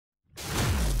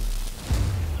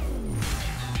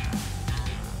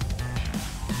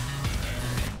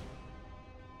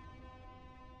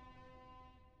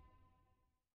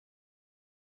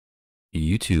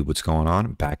YouTube, what's going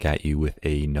on? Back at you with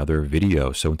another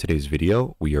video. So in today's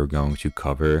video, we are going to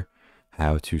cover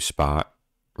how to spot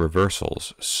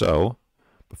reversals. So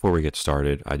before we get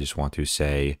started, I just want to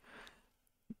say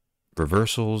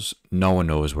reversals, no one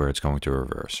knows where it's going to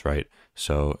reverse, right?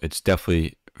 So it's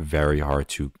definitely very hard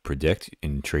to predict.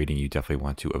 In trading, you definitely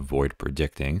want to avoid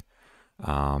predicting.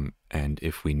 And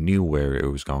if we knew where it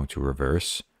was going to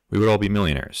reverse, we would all be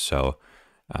millionaires. So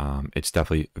it's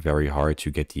definitely very hard to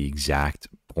get the exact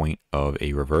point of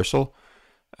a reversal.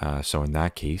 So in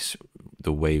that case,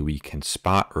 the way we can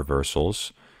spot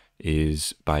reversals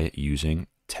is by using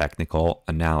technical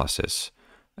analysis.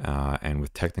 And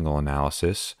with technical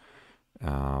analysis,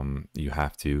 you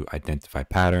have to identify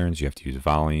patterns, you have to use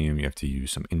volume, you have to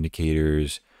use some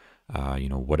indicators,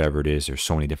 whatever it is. There's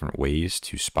so many different ways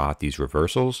to spot these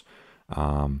reversals.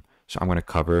 So I'm going to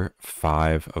cover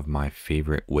 5 of my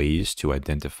favorite ways to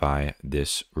identify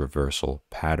this reversal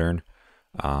pattern.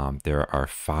 There are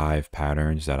 5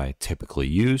 patterns that I typically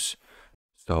use.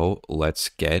 So let's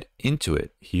get into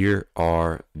it. Here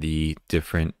are the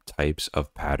different types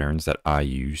of patterns that I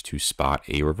use to spot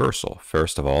a reversal.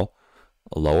 First of all,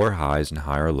 lower highs and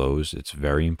higher lows. It's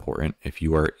very important. If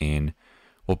you are in,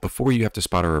 well, before you have to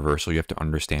spot a reversal, you have to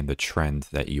understand the trend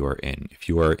that you are in. If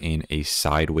you are in a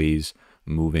sideways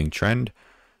moving trend,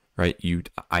 right, you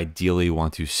ideally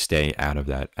want to stay out of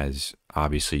that, as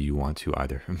obviously you want to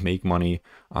either make money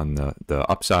on the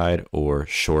upside or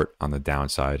short on the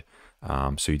downside.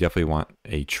 So you definitely want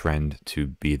a trend to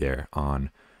be there on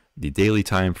the daily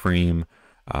time frame,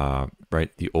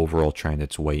 right? The overall trend,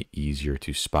 it's way easier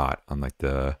to spot on like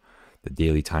the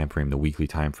daily time frame, the weekly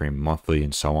time frame, monthly,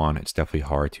 and so on. It's definitely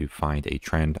hard to find a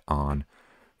trend on,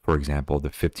 for example, the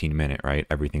 15-minute, right?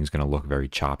 Everything's going to look very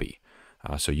choppy.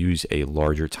 So use a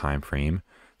larger time frame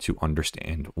to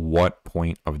understand what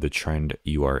point of the trend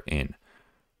you are in.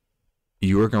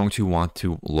 You are going to want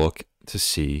to look to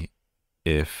see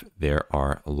if there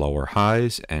are lower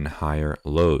highs and higher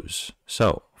lows.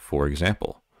 So, for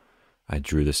example, I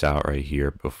drew this out right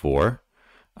here before,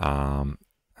 and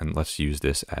let's use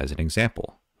this as an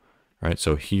example, right?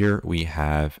 So here we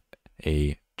have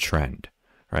a trend,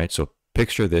 right? So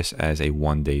picture this as a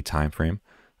 1-day time frame.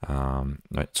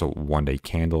 Right, so 1-day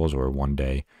candles or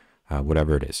 1-day,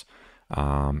 whatever it is.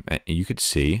 And you could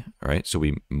see, right? So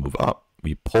we move up,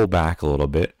 we pull back a little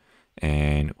bit,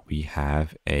 and we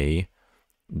have a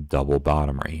double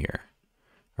bottom right here,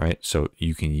 right? So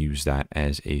you can use that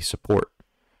as a support.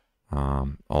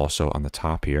 Also on the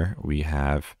top here, we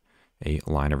have a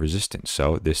line of resistance.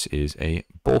 So this is a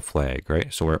bull flag,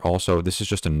 right? So this is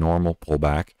just a normal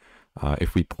pullback.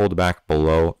 If we pulled back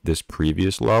below this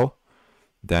previous low,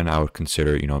 then I would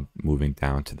consider, moving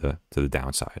down to the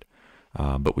downside.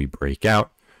 But we break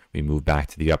out, we move back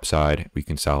to the upside, we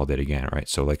consolidate again, right?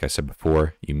 So like I said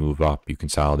before, you move up, you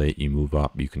consolidate, you move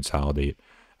up, you consolidate,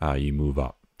 you move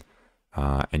up.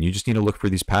 And you just need to look for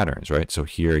these patterns, right? So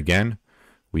here again,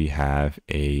 we have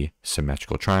a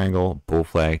symmetrical triangle, bull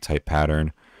flag type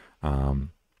pattern.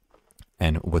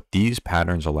 And what these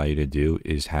patterns allow you to do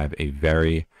is have a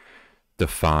very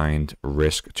defined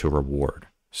risk to reward.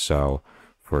 So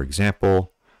for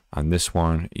example, on this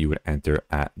one, you would enter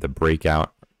at the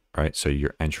breakout, right? So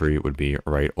your entry would be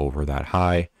right over that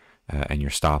high, and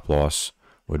your stop loss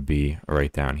would be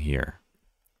right down here.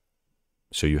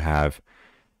 So you have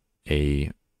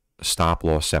a stop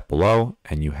loss set below,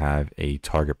 and you have a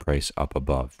target price up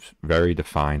above. Very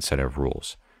defined set of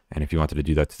rules. And if you wanted to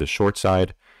do that to the short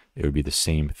side, it would be the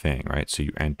same thing, right? So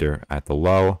you enter at the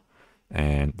low,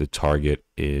 and the target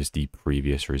is the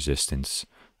previous resistance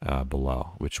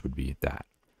below, which would be that.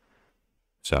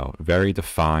 So very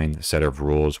defined set of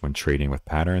rules when trading with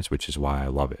patterns, which is why I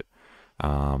love it.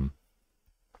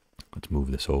 Let's move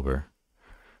this over.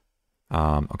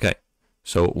 Okay,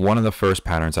 so one of the first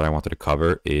patterns that I wanted to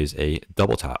cover is a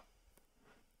double top.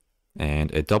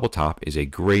 And a double top is a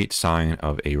great sign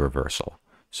of a reversal.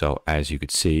 So as you could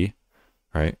see,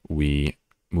 right, we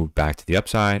move back to the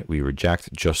upside, we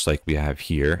reject just like we have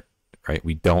here. Right,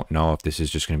 we don't know if this is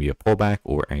just going to be a pullback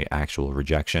or an actual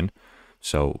rejection.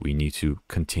 So we need to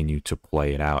continue to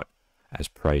play it out as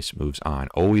price moves on.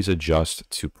 Always adjust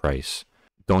to price.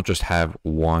 Don't just have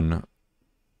one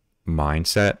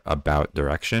mindset about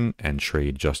direction and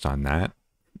trade just on that,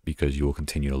 because you will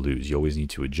continue to lose. You always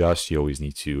need to adjust. You always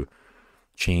need to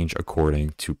change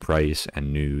according to price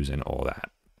and news and all that.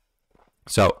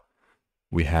 So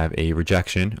we have a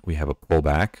rejection, we have a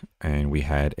pullback, and we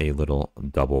had a little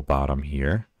double bottom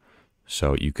here.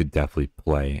 So you could definitely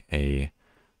play a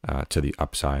to the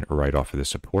upside right off of the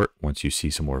support. Once you see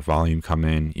some more volume come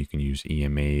in, you can use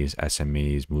EMAs,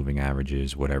 SMAs, moving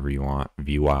averages, whatever you want,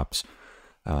 VWAPs.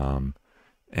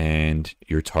 And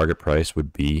your target price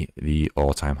would be the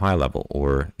all-time high level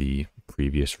or the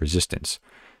previous resistance.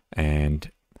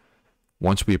 And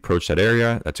once we approach that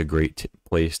area, that's a great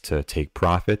place to take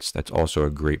profits. That's also a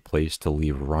great place to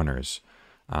leave runners.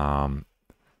 And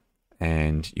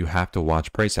you have to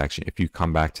watch price action. If you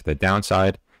come back to the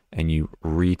downside and you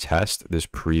retest this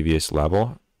previous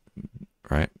level,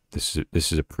 right? This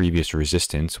is a previous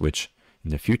resistance, which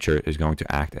in the future is going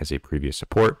to act as a previous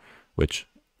support, which,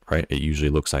 right, it usually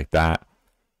looks like that,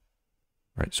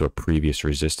 right? So a previous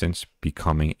resistance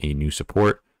becoming a new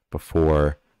support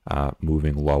before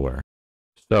moving lower.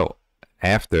 So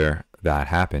after that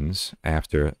happens,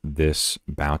 after this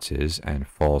bounces and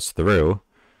falls through,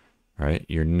 right,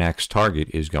 your next target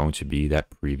is going to be that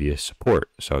previous support.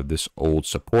 So this old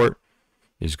support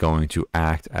is going to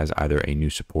act as either a new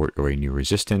support or a new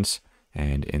resistance.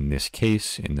 And in this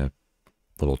case, in the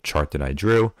little chart that I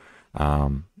drew,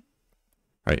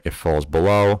 right, it falls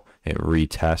below, it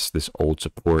retests this old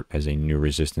support as a new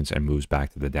resistance and moves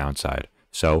back to the downside.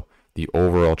 So the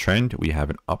overall trend, we have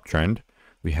an uptrend,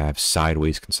 we have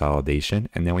sideways consolidation,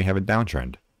 and then we have a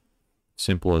downtrend.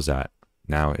 Simple as that.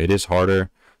 Now, it is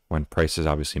harder when price is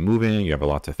obviously moving, you have a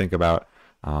lot to think about,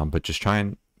 but just try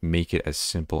and make it as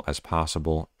simple as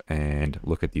possible and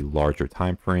look at the larger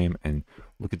time frame and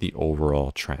look at the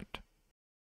overall trend.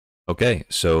 Okay,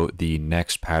 so the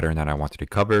next pattern that I wanted to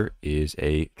cover is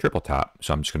a triple top.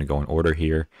 So I'm just going to go in order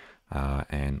here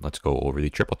and let's go over the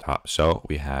triple top. So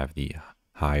we have the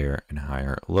higher and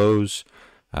higher lows,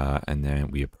 and then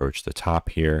we approach the top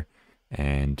here.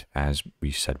 And as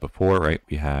we said before, right,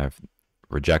 we have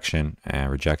rejection and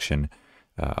rejection,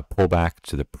 a pullback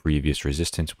to the previous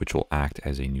resistance, which will act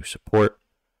as a new support.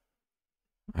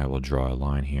 I will draw a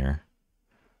line here.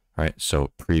 All right,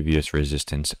 so previous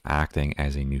resistance acting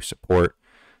as a new support,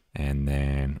 and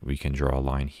then we can draw a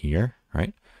line here,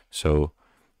 right? So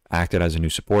acted as a new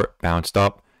support, bounced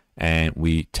up, and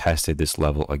we tested this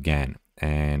level again.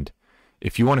 And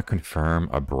if you want to confirm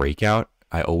a breakout,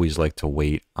 I always like to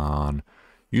wait on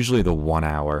usually the 1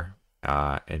 hour,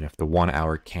 and if the 1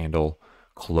 hour candle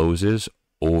closes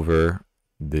over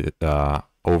the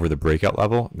breakout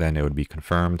level, then it would be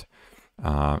confirmed,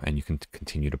 and you can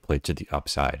continue to play to the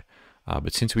upside.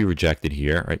 But since we rejected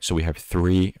here, right, so we have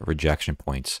 3 rejection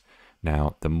points.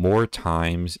 Now, the more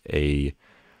times a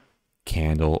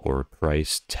candle or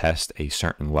price test a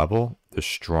certain level, the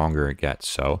stronger it gets.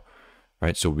 So,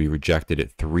 right, so we rejected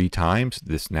it 3 times.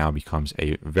 This now becomes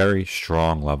a very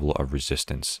strong level of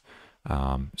resistance.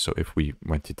 So if we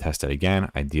went to test it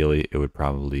again, ideally it would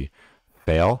probably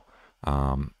fail.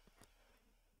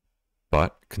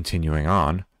 But continuing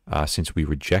on, since we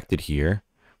rejected here,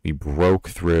 we broke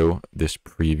through this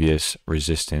previous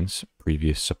resistance,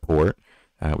 previous support.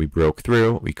 We broke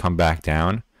through, we come back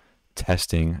down,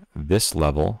 testing this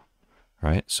level,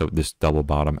 right? So this double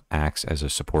bottom acts as a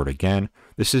support again.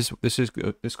 This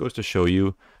goes to show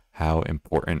you how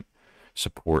important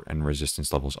support and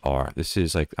resistance levels are. This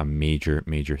is like a major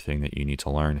thing that you need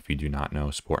to learn if you do not know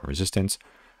support and resistance.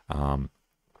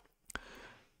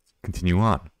 Continue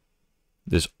on.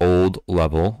 This old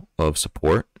level of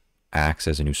support acts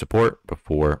as a new support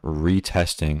before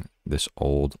retesting this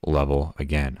old level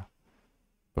again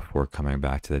before coming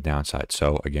back to the downside.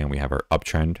 So again, we have our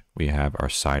uptrend, we have our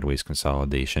sideways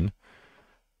consolidation,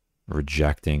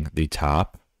 rejecting the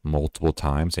top multiple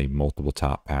times, a multiple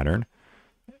top pattern,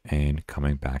 and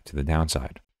coming back to the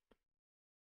downside.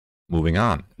 Moving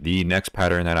on, the next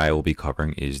pattern that I will be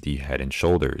covering is the head and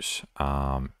shoulders.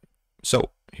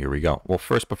 So here we go. Well,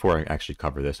 first, before I actually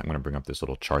cover this, I'm going to bring up this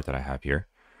little chart that I have here.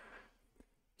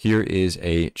 Here is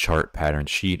a chart pattern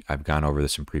sheet. I've gone over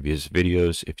this in previous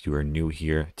videos. If you are new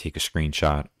here, take a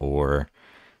screenshot, or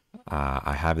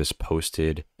I have this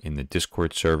posted in the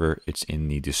Discord server. It's in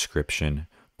the description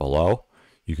below.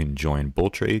 You can join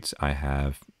BullTrades. I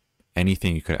have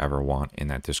anything you could ever want in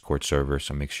that Discord server,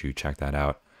 so make sure you check that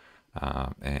out.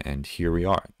 And here we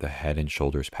are, the head and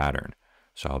shoulders pattern.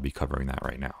 So I'll be covering that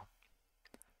right now.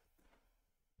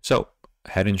 So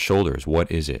head and shoulders,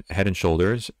 what is it? Head and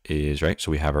shoulders is, right,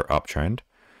 so we have our uptrend.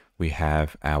 We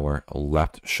have our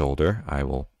left shoulder. I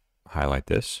will highlight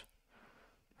this.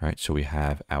 Right, so we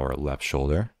have our left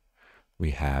shoulder.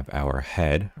 We have our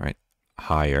head, right,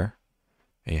 higher,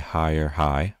 a higher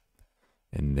high.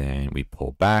 And then we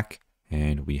pull back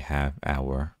and we have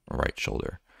our right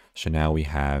shoulder. So now we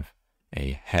have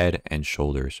a head and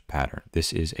shoulders pattern.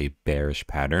 This is a bearish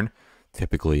pattern,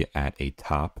 typically at a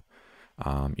top.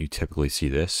 You typically see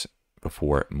this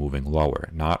before moving lower.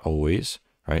 Not always,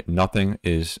 right? Nothing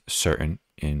is certain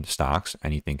in stocks.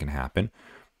 Anything can happen,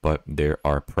 but there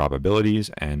are probabilities,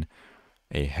 and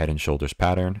a head and shoulders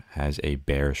pattern has a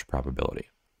bearish probability.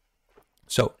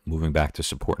 So moving back to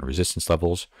support and resistance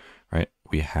levels, right?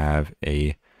 We have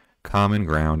a common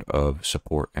ground of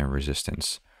support and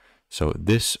resistance. So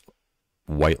this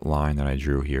white line that I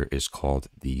drew here is called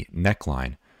the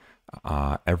neckline.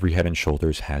 Every head and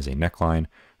shoulders has a neckline,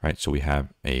 right? So we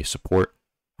have a support,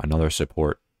 another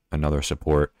support, another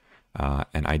support,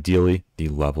 and ideally the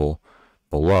level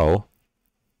below,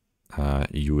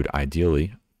 you would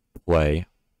ideally play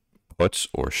puts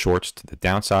or shorts to the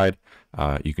downside.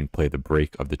 You can play the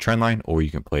break of the trend line, or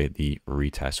you can play the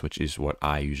retest, which is what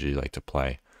I usually like to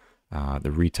play. The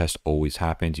retest always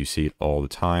happens. You see it all the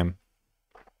time.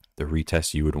 The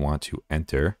retest you would want to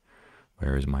enter.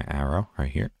 Where is my arrow?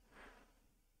 Right here.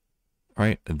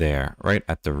 Right there, right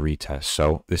at the retest.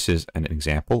 So this is an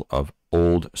example of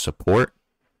old support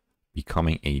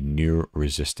becoming a new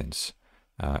resistance.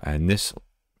 And this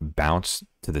bounce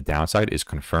to the downside is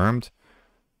confirmed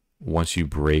once you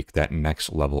break that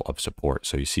next level of support.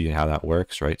 So you see how that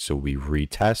works, right? So we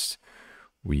retest,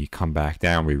 we come back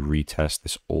down, we retest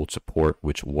this old support,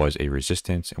 which was a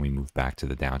resistance, and we move back to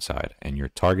the downside. And your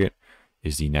target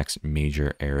is the next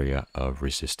major area of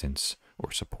resistance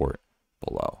or support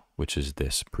below, which is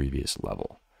this previous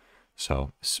level.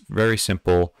 So it's very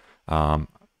simple.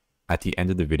 At the end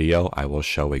of the video, I will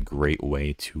show a great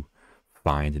way to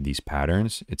find these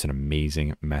patterns. It's an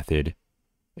amazing method.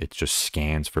 It just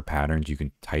scans for patterns. You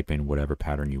can type in whatever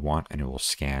pattern you want and it will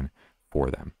scan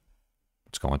for them.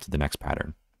 Let's go on to the next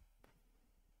pattern.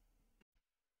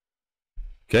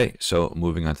 Okay, so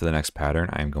moving on to the next pattern,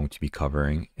 I'm going to be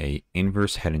covering a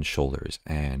inverse head and shoulders.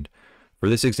 And for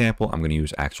this example, I'm going to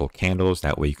use actual candles.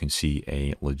 That way you can see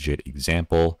a legit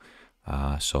example.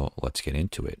 So let's get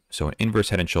into it. So an inverse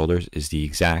head and shoulders is the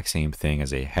exact same thing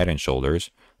as a head and shoulders,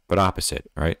 but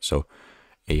opposite, right? So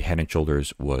a head and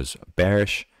shoulders was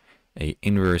bearish. A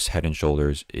inverse head and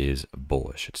shoulders is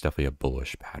bullish. It's definitely a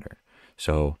bullish pattern.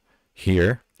 So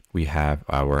here we have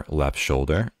our left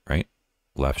shoulder, right?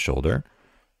 Left shoulder.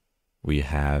 We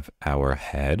have our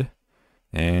head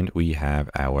and we have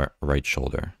our right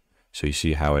shoulder. So you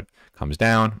see how it comes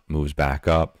down, moves back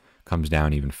up, comes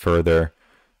down even further,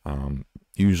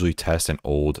 usually tests an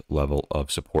old level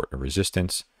of support or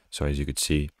resistance. So as you could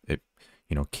see, it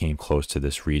came close to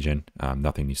this region.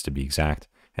 Nothing needs to be exact.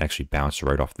 It actually bounced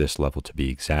right off this level to be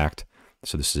exact.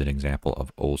 So this is an example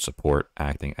of old support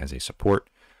acting as a support.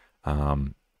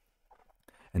 And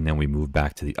then we moved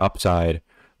back to the upside,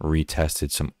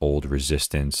 retested some old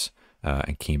resistance,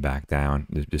 and came back down.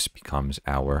 This becomes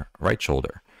our right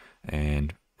shoulder.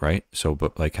 And right, so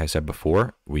but like I said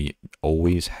before, we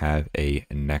always have a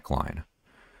neckline.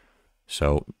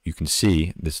 So you can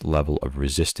see this level of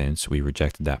resistance, we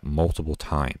rejected that multiple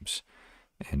times.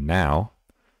 And now,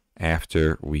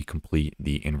 after we complete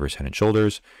the inverse head and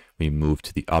shoulders, we move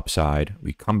to the upside,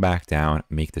 we come back down,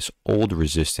 make this old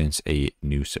resistance a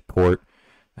new support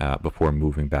before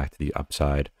moving back to the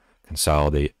upside,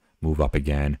 consolidate, move up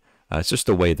again. It's just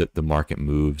the way that the market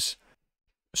moves.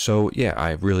 So yeah,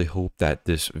 I really hope that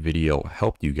this video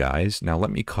helped you guys. Now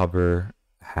let me cover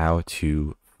how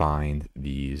to find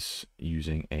these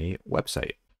using a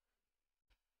website.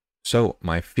 So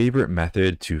my favorite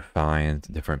method to find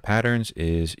different patterns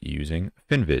is using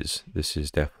Finviz. This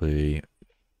has definitely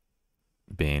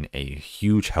been a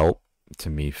huge help to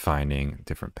me finding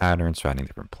different patterns, finding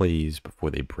different plays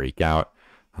before they break out.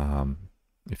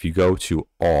 If you go to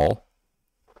all,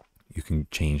 you can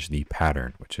change the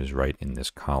pattern, which is right in this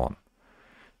column.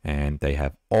 And they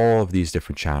have all of these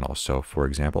different channels. So for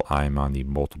example, I'm on the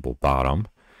multiple bottom.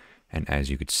 And as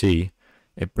you could see,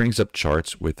 it brings up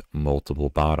charts with multiple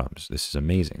bottoms. This is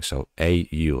amazing. So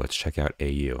AU, let's check out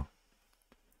AU.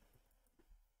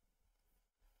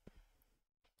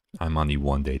 I'm on the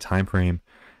 1 day time frame.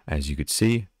 As you could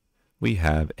see, we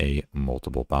have a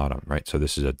multiple bottom, right? So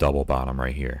this is a double bottom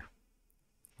right here.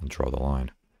 I'll draw the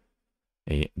line.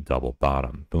 A double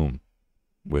bottom, boom,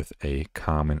 with a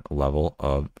common level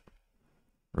of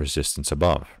resistance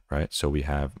above, right? So we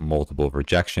have multiple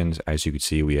rejections. As you can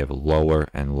see, we have lower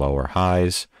and lower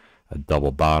highs, a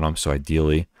double bottom. So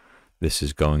ideally, this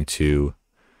is going to,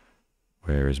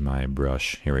 where is my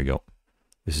brush? Here we go.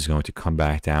 This is going to come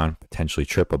back down, potentially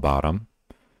trip a bottom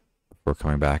before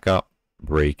coming back up,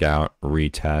 breakout,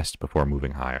 retest before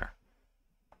moving higher.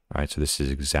 All right, so this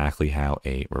is exactly how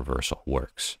a reversal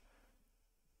works.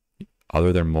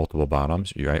 Other than multiple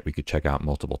bottoms, you're right, we could check out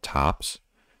multiple tops.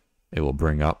 It will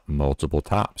bring up multiple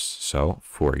tops. So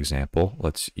for example,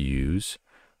 let's use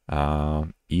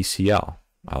ECL.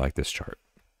 I like this chart,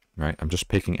 right? I'm just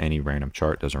picking any random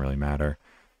chart, doesn't really matter.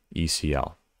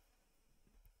 ECL.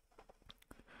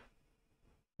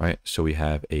 right? So we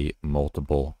have a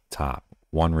multiple top,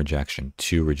 1 rejection,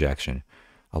 2 rejection,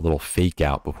 a little fake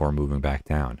out before moving back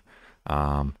down.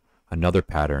 Another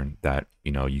pattern that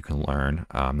you can learn,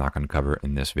 I'm not going to cover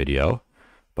in this video,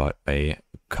 but a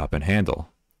cup and handle,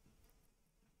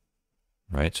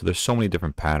 right? So there's so many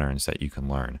different patterns that you can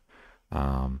learn.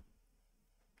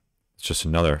 It's just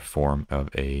another form of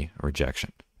a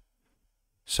rejection.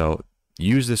 So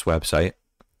use this website.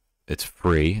 It's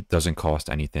free, it doesn't cost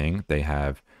anything. They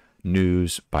have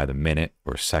news by the minute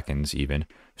or seconds even,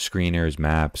 screeners,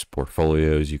 maps,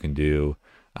 portfolios you can do,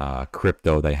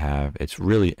 crypto they have. It's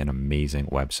really an amazing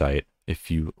website.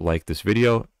 If you like this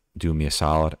video, do me a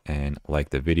solid and like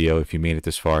the video. If you made it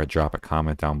this far, drop a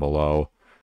comment down below.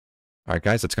 All right,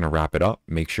 guys, that's going to wrap it up.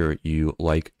 Make sure you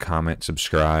like, comment,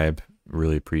 subscribe.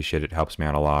 Really appreciate it. Helps me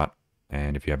out a lot.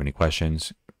 And if you have any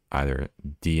questions, either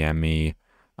DM me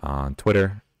on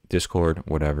Twitter, Discord,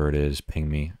 whatever it is, ping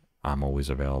me. I'm always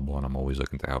available and I'm always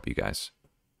looking to help you guys.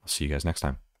 I'll see you guys next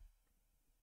time.